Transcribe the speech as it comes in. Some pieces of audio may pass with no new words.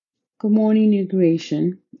Good morning, New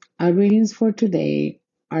Creation. Our readings for today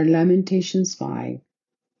are Lamentations 5,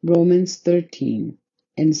 Romans 13,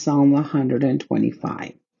 and Psalm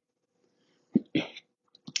 125.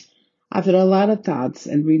 After a lot of thoughts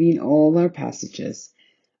and reading all our passages,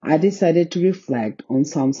 I decided to reflect on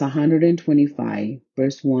Psalms 125,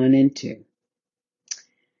 verse 1 and 2.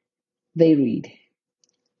 They read,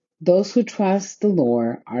 "Those who trust the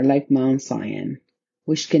Lord are like Mount Zion,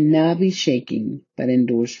 which cannot be shaken but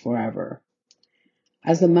endures forever.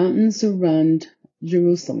 As the mountains surround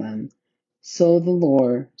Jerusalem, so the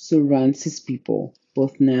Lord surrounds his people,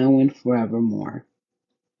 both now and forevermore."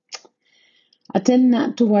 I tend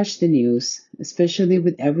not to watch the news, especially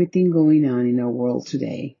with everything going on in our world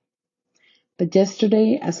today. But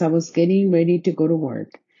yesterday, as I was getting ready to go to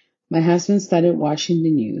work, my husband started watching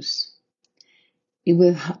the news. It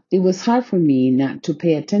was hard for me not to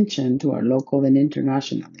pay attention to our local and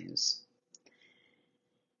international news.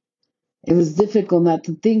 It was difficult not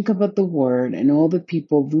to think about the war and all the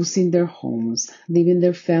people losing their homes, leaving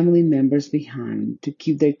their family members behind to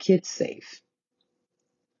keep their kids safe.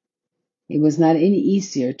 It was not any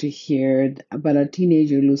easier to hear about a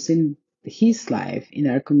teenager losing his life in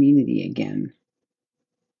our community again.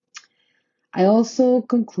 I also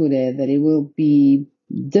concluded that it will be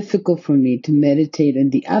difficult for me to meditate on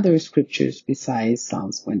the other scriptures besides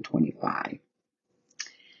Psalms 125.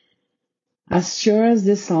 As sure as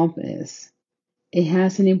this psalm is, it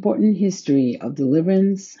has an important history of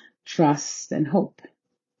deliverance, trust, and hope.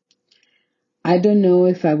 I don't know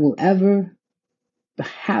if I will ever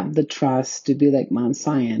have the trust to be like Mount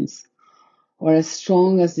Zion or as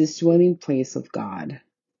strong as this dwelling place of God.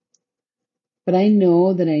 But I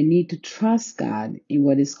know that I need to trust God in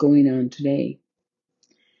what is going on today.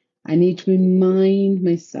 I need to remind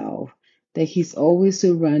myself that He's always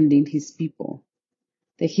surrounding His people,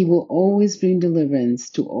 that He will always bring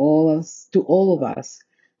deliverance to all of us,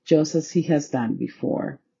 just as He has done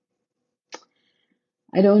before.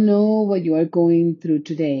 I don't know what you are going through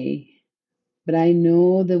today, but I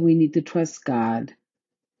know that we need to trust God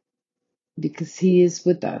because He is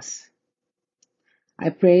with us.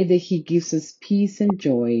 I pray that He gives us peace and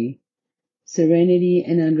joy, serenity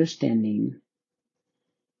and understanding.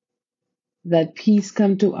 That peace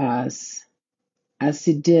come to us as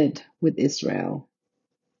it did with Israel.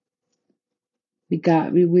 May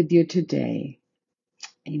God be with you today.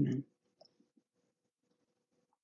 Amen.